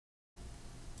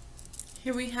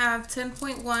Here we have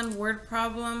 10.1 word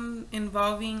problem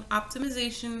involving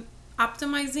optimizing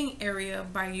area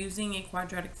by using a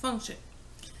quadratic function.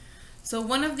 So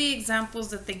one of the examples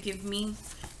that they give me,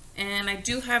 and I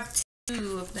do have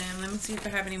two of them. Let me see if I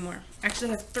have any more. Actually,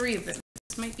 I have three of them.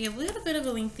 This might be a little bit of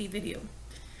a lengthy video.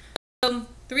 So,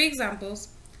 three examples.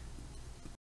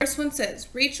 First one says,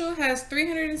 Rachel has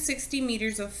 360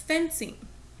 meters of fencing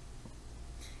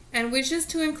and wishes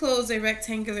to enclose a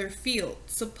rectangular field.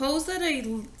 Suppose that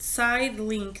a side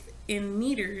length in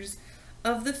meters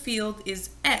of the field is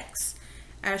x,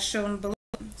 as shown below.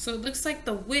 So it looks like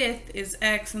the width is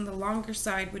x and the longer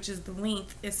side, which is the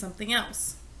length, is something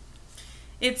else.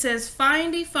 It says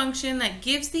find a function that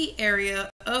gives the area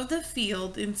of the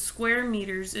field in square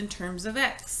meters in terms of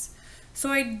x. So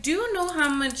I do know how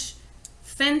much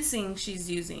fencing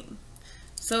she's using.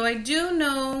 So I do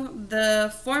know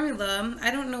the formula. I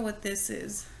don't know what this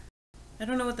is. I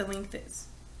don't know what the length is,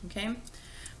 okay?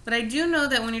 But I do know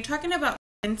that when you're talking about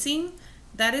fencing,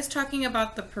 that is talking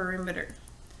about the perimeter.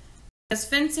 As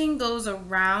fencing goes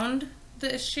around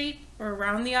the shape or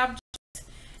around the object,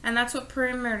 and that's what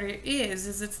perimeter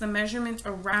is it's the measurement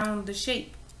around the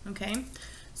shape, okay?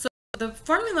 So the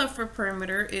formula for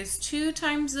perimeter is 2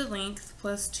 times the length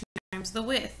plus 2 times the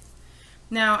width.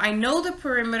 Now, I know the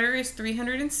perimeter is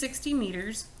 360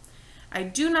 meters. I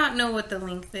do not know what the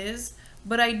length is,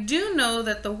 but I do know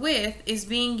that the width is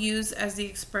being used as the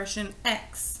expression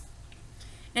x.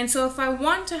 And so if I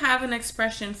want to have an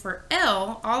expression for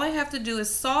L, all I have to do is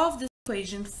solve this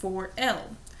equation for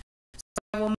L. So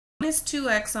I will minus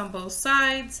 2x on both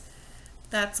sides.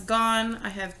 That's gone. I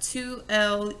have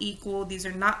 2L equal, these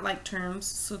are not like terms,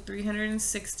 so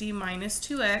 360 minus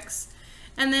 2x.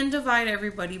 And then divide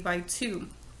everybody by 2.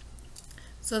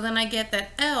 So then I get that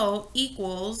L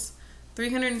equals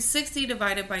 360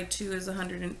 divided by 2 is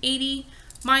 180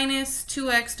 minus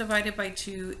 2x divided by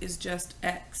 2 is just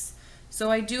x. So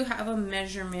I do have a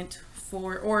measurement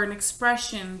for, or an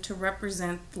expression to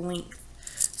represent the length.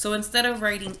 So instead of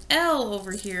writing L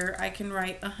over here, I can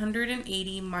write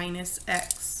 180 minus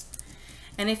x.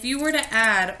 And if you were to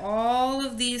add all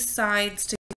of these sides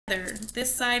together,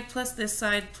 this side plus this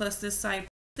side plus this side plus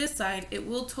this side, it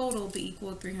will total to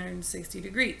equal 360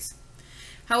 degrees.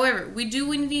 However, we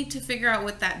need to figure out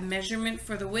what that measurement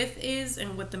for the width is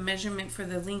and what the measurement for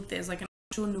the length is, like an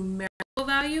actual numerical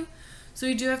value. So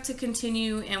we do have to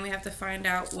continue and we have to find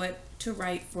out what to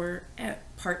write for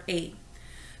part A.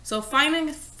 So finding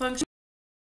a function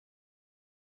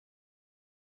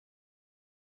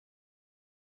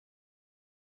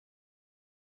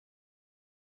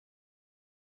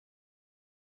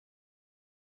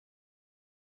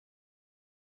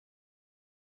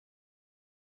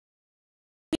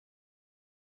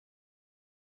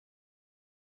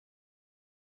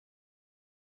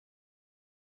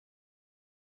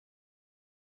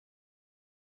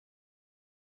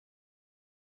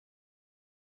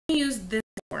use this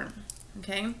form,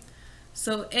 okay?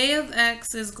 So A of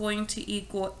x is going to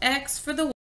equal x for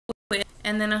the width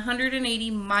and then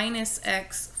 180 minus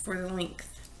x for the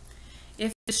length.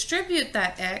 If I distribute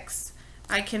that x,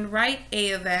 I can write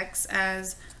A of x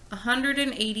as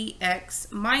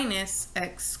 180x minus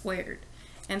x squared.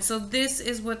 And so this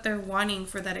is what they're wanting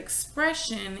for that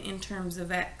expression in terms of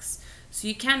x. So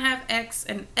you can't have x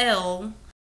and L.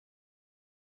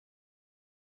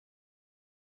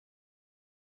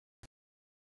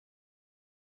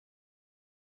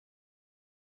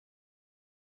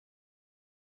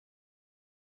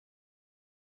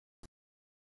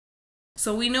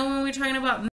 So we know when we're talking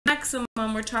about maximum,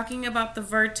 we're talking about the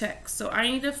vertex. So I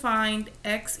need to find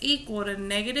x equal to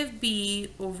negative b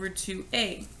over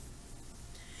 2a.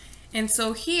 And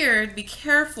so here, be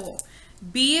careful.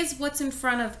 B is what's in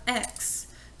front of x.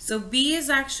 So b is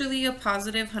actually a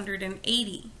positive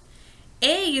 180.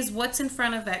 A is what's in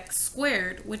front of x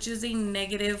squared, which is a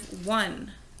negative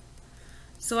 1.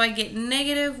 So I get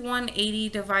negative 180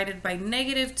 divided by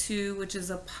negative 2, which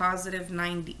is a positive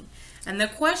 90. And the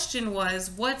question was,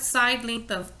 what side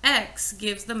length of x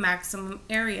gives the maximum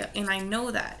area? And I know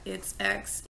that. It's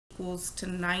x equals to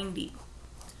 90.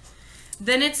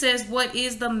 Then it says, what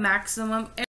is the maximum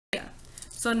area?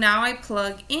 So now I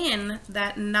plug in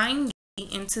that 90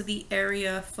 into the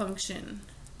area function.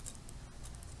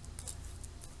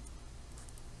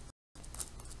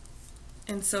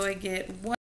 And so I get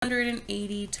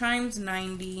 180 times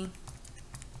 90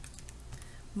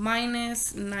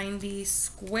 minus 90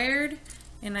 squared,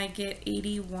 and I get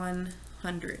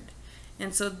 8100.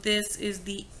 And so this is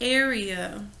the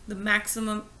area, the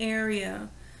maximum area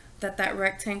that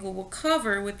rectangle will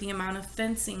cover with the amount of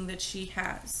fencing that she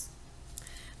has.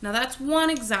 Now that's one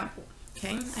example,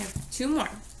 okay? I have two more.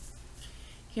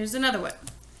 Here's another one.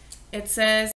 It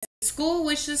says, the school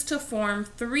wishes to form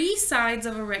 3 sides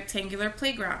of a rectangular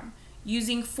playground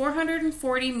using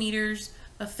 440 meters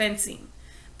of fencing.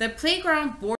 The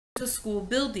playground borders a school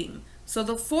building, so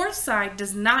the 4th side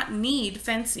does not need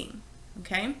fencing.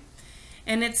 Okay?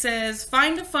 And it says,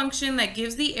 find a function that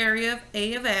gives the area of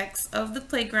A of x of the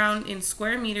playground in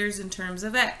square meters in terms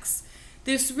of x.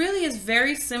 This really is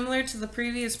very similar to the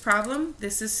previous problem.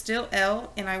 This is still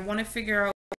L, and I want to figure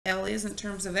out what L is in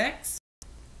terms of x.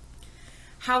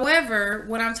 However,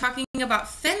 when I'm talking about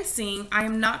fencing, I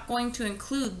am not going to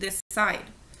include this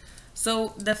side.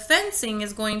 So the fencing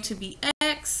is going to be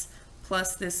x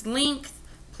plus this length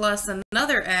plus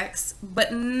another x,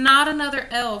 but not another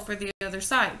L for the other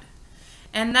side.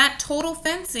 And that total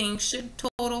fencing should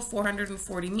total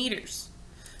 440 meters.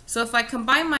 So if I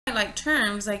combine my like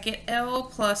terms, I get L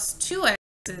plus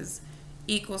 2x's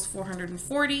equals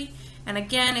 440. And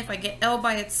again, if I get L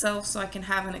by itself so I can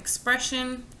have an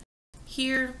expression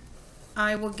here,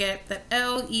 I will get that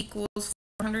L equals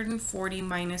 440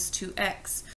 minus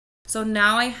 2x. So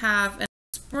now I have an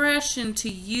expression to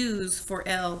use for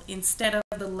L instead of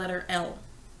the letter L.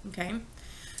 Okay?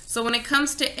 So when it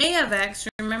comes to A of x,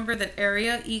 remember that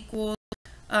area equals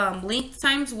length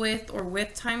times width or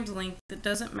width times length. It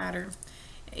doesn't matter.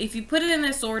 If you put it in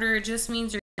this order, it just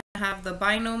means you're going to have the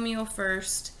binomial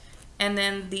first and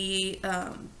then the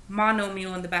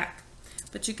monomial in the back.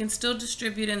 But you can still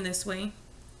distribute in this way.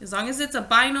 As long as it's a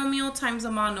binomial times a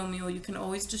monomial, you can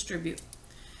always distribute.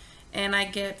 And I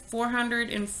get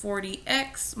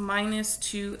 440x minus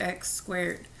 2x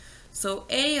squared. So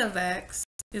A of x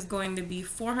is going to be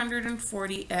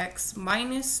 440x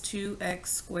minus 2x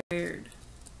squared.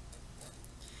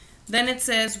 Then it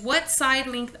says, what side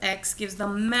length x gives the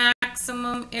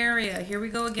maximum area? Here we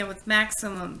go again with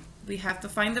maximum. We have to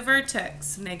find the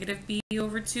vertex, negative b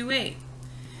over 2a.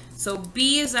 So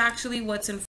b is actually what's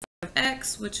in front of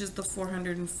x, which is the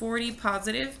 440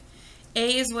 positive.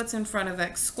 A is what's in front of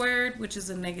x squared, which is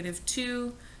a negative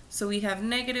 2. So we have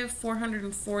negative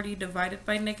 440 divided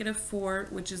by negative 4,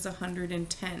 which is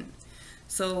 110.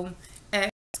 So x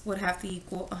would have to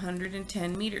equal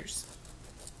 110 meters.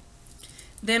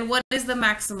 Then what is the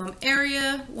maximum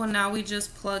area? Well, now we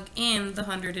just plug in the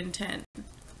 110.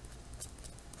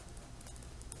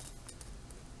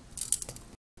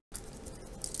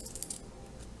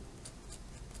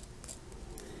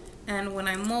 And when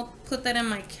I put that in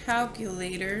my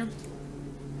calculator,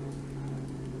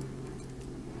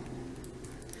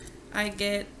 I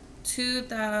get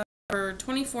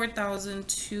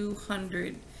 24,200.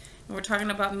 And we're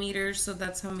talking about meters, so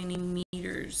that's how many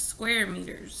meters, square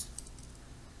meters.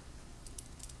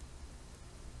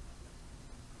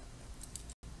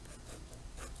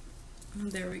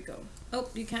 There we go. Oh,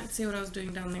 you can't see what I was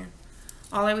doing down there.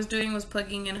 All I was doing was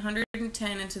plugging in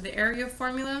 110 into the area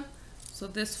formula. So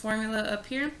this formula up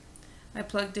here, I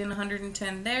plugged in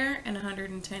 110 there and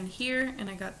 110 here, and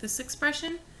I got this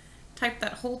expression. Typed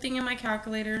that whole thing in my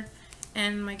calculator,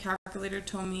 and my calculator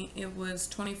told me it was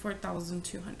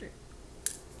 24,200.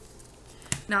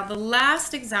 Now the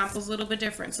last example is a little bit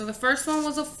different. So the first one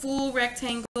was a full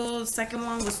rectangle, the second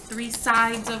one was 3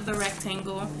 sides of the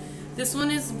rectangle. This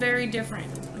one is very different,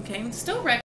 okay? Still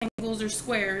rectangles or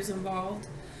squares involved,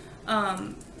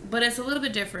 but it's a little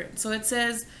bit different. So it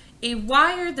says, a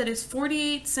wire that is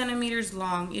 48 centimeters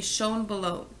long is shown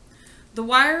below. The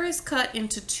wire is cut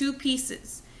into 2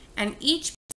 pieces, and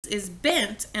each piece is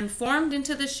bent and formed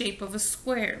into the shape of a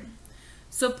square.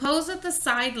 Suppose that the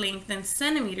side length in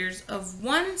centimeters of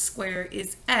one square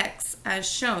is x as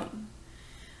shown.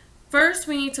 First,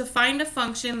 we need to find a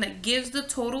function that gives the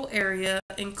total area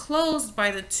enclosed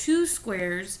by the 2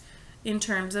 squares in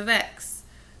terms of x.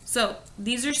 So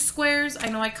these are squares. I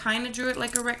know I kind of drew it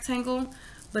like a rectangle,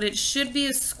 but it should be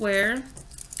a square,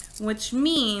 which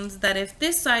means that if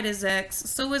this side is x,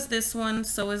 so is this one,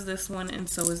 so is this one, and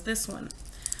so is this one.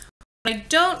 What I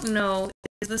don't know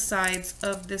is the sides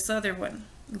of this other one,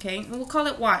 okay? And we'll call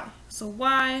it y. So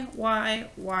y, y,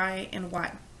 y, and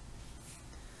y.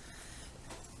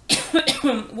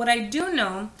 What I do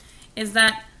know is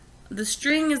that the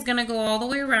string is going to go all the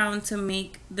way around to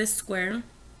make this square,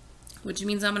 which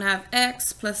means I'm going to have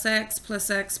x plus x plus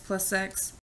x plus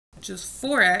x, which is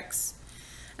 4x.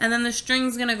 And then the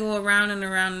string's going to go around and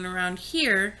around and around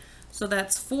here, so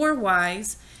that's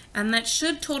 4y's. And that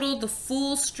should total the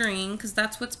full string, because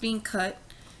that's what's being cut,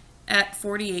 at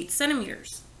 48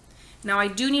 centimeters. Now I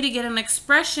do need to get an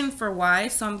expression for y,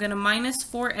 so I'm going to minus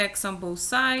 4x on both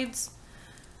sides.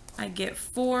 I get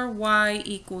 4y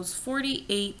equals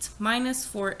 48 minus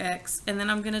 4x, and then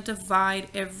I'm going to divide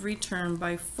every term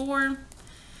by 4.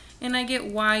 and I get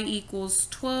y equals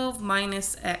 12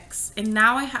 minus x. And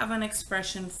now I have an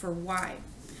expression for y.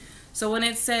 So when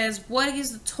it says, what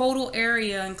is the total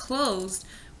area enclosed?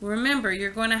 Remember,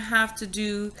 you're going to have to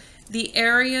do the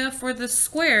area for the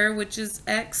square, which is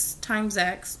x times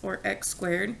x, or x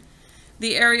squared.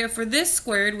 The area for this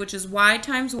squared, which is y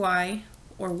times y,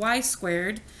 or y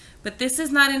squared. But this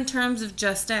is not in terms of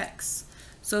just x.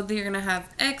 So you're going to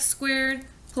have x squared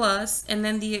plus, and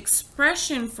then the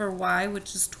expression for y,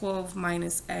 which is 12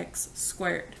 minus x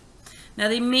squared. Now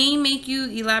they may make you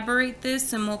elaborate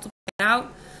this and multiply it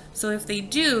out. So if they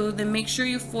do, then make sure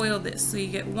you FOIL this. So you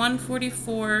get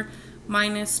 144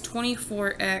 minus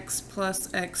 24x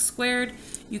plus x squared.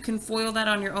 You can FOIL that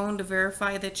on your own to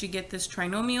verify that you get this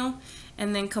trinomial.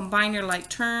 And then combine your like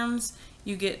terms.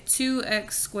 You get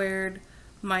 2x squared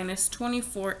minus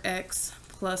 24x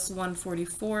plus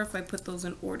 144 if I put those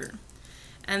in order.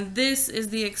 And this is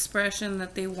the expression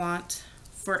that they want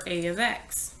for a of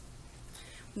x.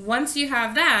 Once you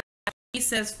have that, he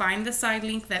says find the side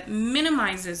link that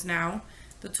minimizes now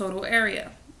the total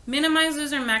area.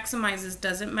 Minimizes or maximizes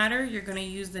doesn't matter. You're going to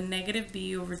use the negative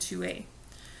b over 2a.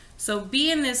 So b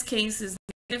in this case is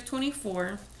negative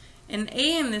 24, and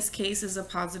a in this case is a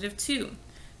positive 2.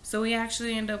 So we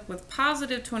actually end up with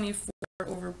positive 24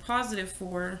 over positive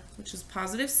 4, which is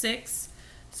positive 6.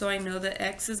 So I know that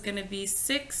x is going to be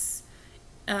 6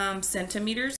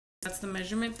 centimeters. That's the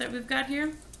measurement that we've got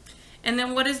here. And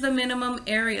then what is the minimum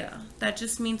area? That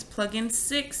just means plug in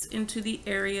 6 into the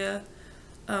area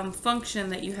function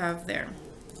that you have there.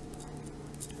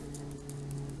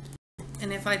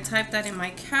 And if I type that in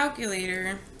my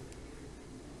calculator,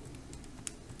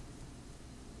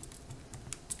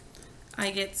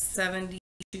 I get 72.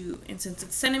 And since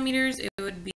it's centimeters, it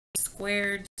would be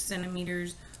squared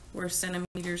centimeters or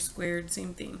centimeters squared,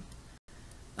 same thing.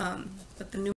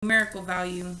 But the numerical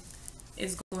value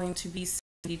is going to be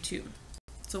 72.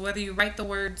 So whether you write the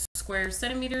word square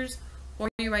centimeters or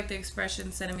you write the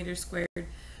expression centimeters squared,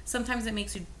 sometimes it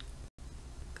makes you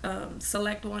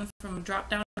select one from a drop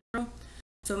down arrow.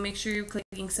 So make sure you're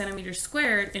clicking centimeters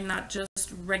squared and not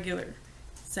just regular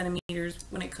centimeters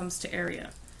when it comes to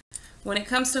area. When it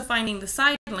comes to finding the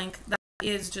side length, that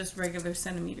is just regular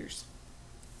centimeters.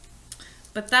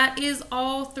 But that is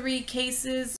all three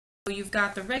cases. So you've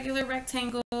got the regular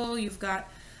rectangle, you've got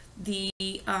the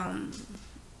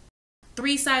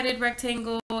three-sided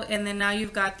rectangle, and then now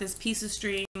you've got this piece of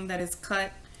string that is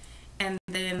cut, and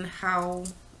then how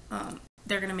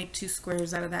they're going to make two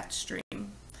squares out of that string.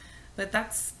 But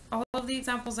that's all of the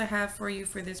examples I have for you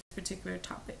for this particular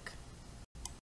topic.